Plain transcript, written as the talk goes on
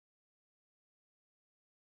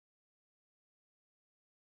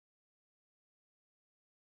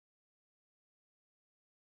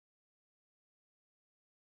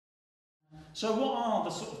So what are the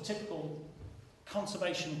sort of typical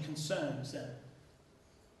conservation concerns then?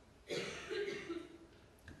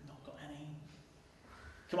 Not got any.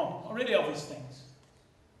 Come on, really obvious things.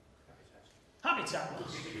 Habitat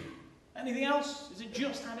loss. Anything else? Is it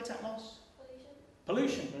just habitat loss? Pollution.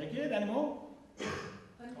 Pollution, very good. Any more?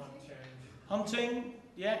 Hunting,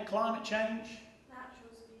 yeah, climate change.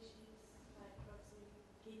 Natural species, like obviously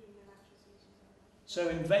keeping the natural species on. So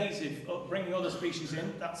invasive, bringing other species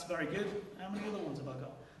in, that's very good. How many other ones have I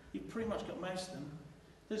got? You've pretty much got most of them.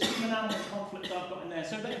 There's human animal conflict I've got in there,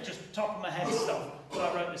 so they're just top of my head stuff that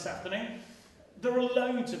I wrote this afternoon. There are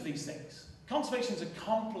loads of these things. Conservation is a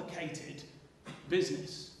complicated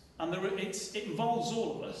business, and it involves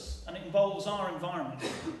all of us, and it involves our environment.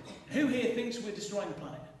 Who here thinks we're destroying the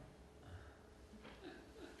planet?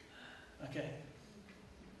 Okay.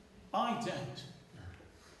 I don't.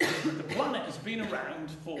 The planet has been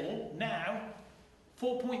around for, now,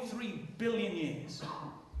 4.3 billion years.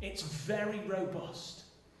 It's very robust.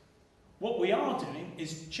 What we are doing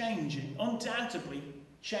is changing, undoubtedly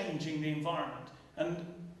changing the environment. And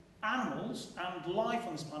animals and life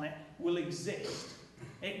on this planet will exist.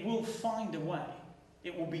 It will find a way.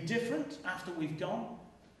 It will be different after we've gone,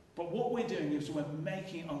 but what we're doing is we're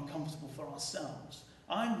making it uncomfortable for ourselves.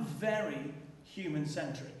 I'm very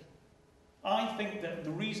human-centric. I think that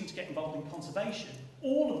the reason to get involved in conservation,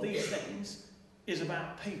 all of these things, is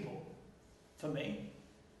about people, for me.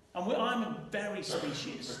 And I'm a very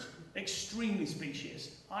speciesist, extremely speciesist.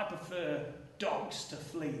 I prefer dogs to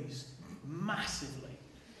fleas, massively,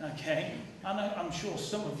 okay? And I'm sure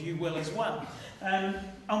some of you will as well.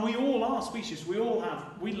 And we all are species. We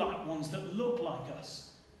like ones that look like us.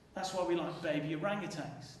 That's why we like baby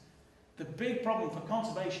orangutans. The big problem for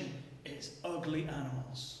conservation is ugly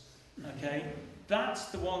animals, okay? That's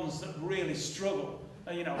the ones that really struggle.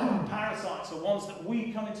 You know, parasites are ones that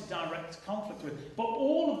we come into direct conflict with. But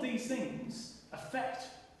all of these things affect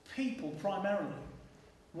people primarily.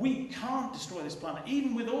 We can't destroy this planet.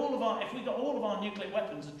 Even with all of our, if we got all of our nuclear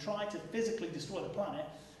weapons and tried to physically destroy the planet,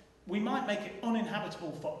 we might make it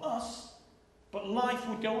uninhabitable for us, but life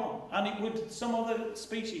would go on. And it would, some other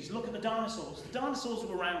species, look at the dinosaurs. The dinosaurs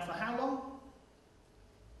were around for how long?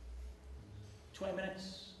 20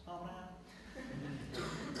 minutes, half an hour?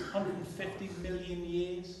 150 million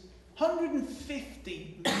years.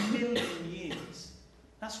 150 million years.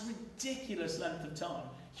 That's a ridiculous length of time.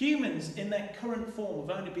 Humans, in their current form,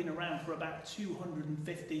 have only been around for about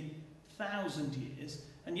 250,000 years,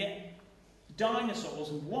 and yet dinosaurs,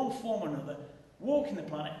 in one form or another, walking the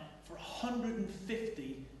planet for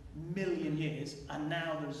 150 million years, and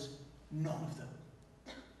now there's none of them,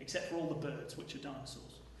 except for all the birds, which are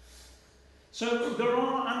dinosaurs. So there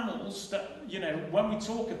are animals that, you know, when we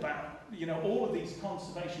talk about, you know, all of these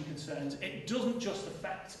conservation concerns, it doesn't just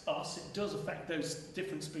affect us, it does affect those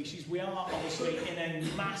different species. We are obviously in a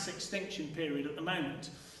mass extinction period at the moment.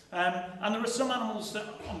 And there are some animals that,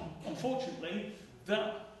 unfortunately,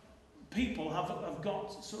 that people have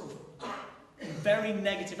got sort of very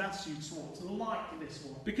negative attitudes towards, like this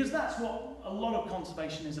one. Because that's what a lot of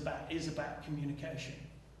conservation is about communication.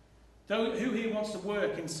 So who here wants to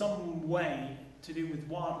work in some way to do with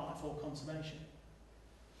wildlife or conservation?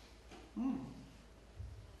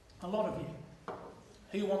 A lot of you.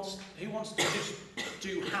 Who wants to just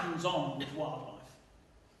do hands-on with wildlife?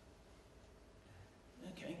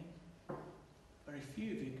 Okay. Very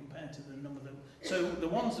few of you compared to the number that... So the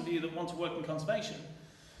ones of you that want to work in conservation,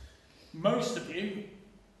 most of you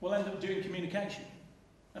will end up doing communication.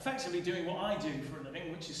 Effectively doing what I do for a living,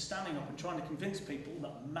 which is standing up and trying to convince people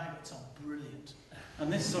that maggots are brilliant, and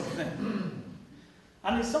this sort of thing.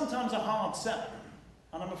 And it's sometimes a hard sell.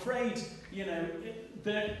 And I'm afraid, you know,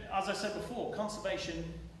 as I said before, conservation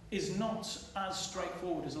is not as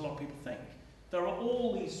straightforward as a lot of people think. There are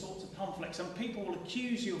all these sorts of conflicts, and people will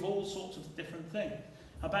accuse you of all sorts of different things,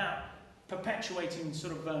 about perpetuating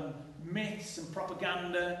sort of myths and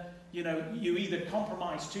propaganda. You know, you either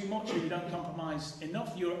compromise too much or you don't compromise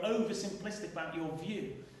enough. You're oversimplistic about your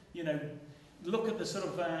view. You know, look at the sort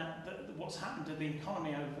of what's happened to the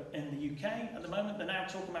economy over in the UK at the moment. They're now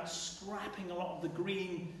talking about scrapping a lot of the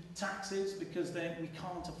green taxes because we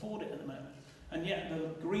can't afford it at the moment. And yet the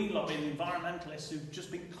green lobby and the environmentalists who've just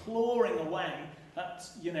been clawing away at,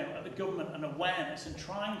 you know, at the government and awareness and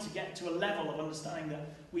trying to get to a level of understanding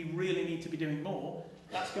that we really need to be doing more.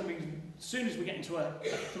 That's going to be, as soon as we get into a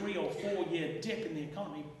 3 or 4 year dip in the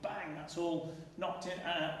economy, bang, that's all knocked in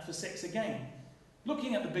for 6 again.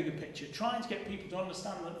 Looking at the bigger picture, trying to get people to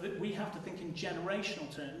understand that we have to think in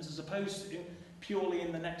generational terms as opposed to purely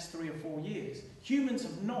in the next 3 or 4 years. Humans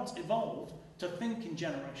have not evolved to think in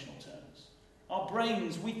generational terms. Our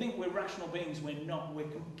brains, we think we're rational beings, we're not. We're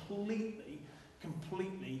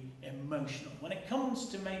completely emotional. When it comes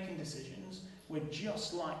to making decisions, we're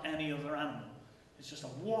just like any other animal. It's just a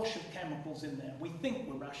wash of chemicals in there. We think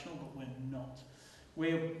we're rational, but we're not.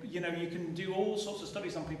 You can do all sorts of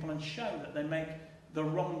studies on people and show that they make the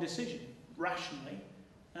wrong decision rationally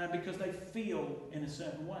because they feel in a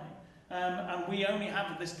certain way. And we only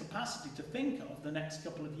have this capacity to think of the next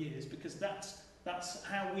couple of years because that's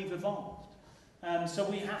how we've evolved. So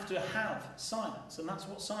we have to have science, and that's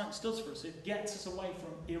what science does for us. It gets us away from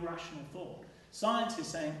irrational thought. Science is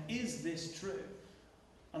saying, is this true?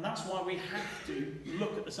 And that's why we have to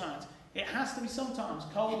look at the science. It has to be sometimes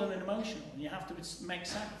cold and emotional, and you have to make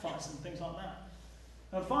sacrifices and things like that.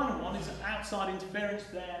 And the final one is outside interference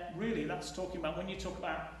there. Really, that's talking about when you talk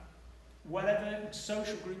about whatever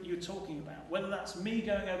social group you're talking about, whether that's me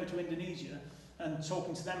going over to Indonesia and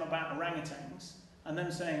talking to them about orangutans, and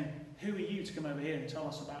them saying, who are you to come over here and tell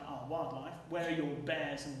us about our wildlife? Where are your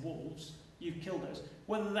bears and wolves? You've killed those.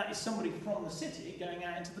 Whether that is somebody from the city going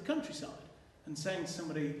out into the countryside and saying to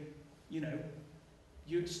somebody,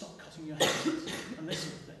 you'd stop cutting your hands and this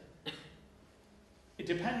sort of thing. It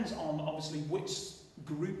depends on, obviously, which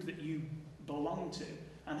group that you belong to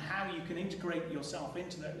and how you can integrate yourself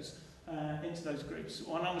into those groups.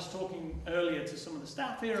 When I was talking earlier to some of the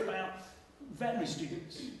staff here about veterinary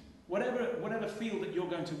students, whatever field that you're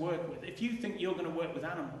going to work with, if you think you're going to work with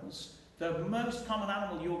animals, the most common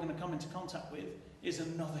animal you're going to come into contact with is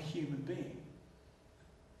another human being.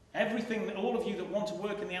 All of you that want to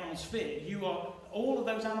work in the animal sphere, all of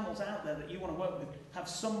those animals out there that you want to work with have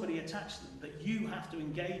somebody attached to them that you have to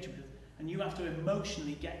engage with, and you have to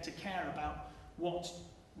emotionally get to care about what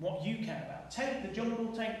you care about. Take the jungle,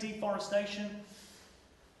 take deforestation,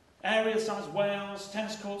 area-sized whales,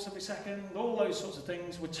 tennis courts every second, all those sorts of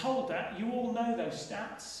things. We're told that. You all know those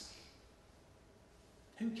stats.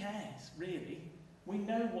 Who cares, really? We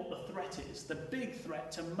know what the threat is. The big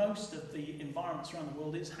threat to most of the environments around the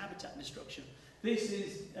world is habitat destruction. This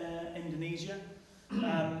is Indonesia,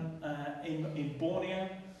 in Borneo,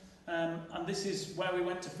 and this is where we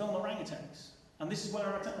went to film orangutans. And this is where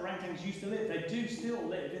orangutans used to live. They do still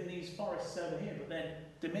live in these forests over here, but they're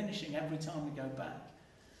diminishing every time we go back.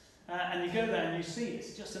 And you go there and you see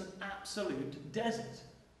it's just an absolute desert.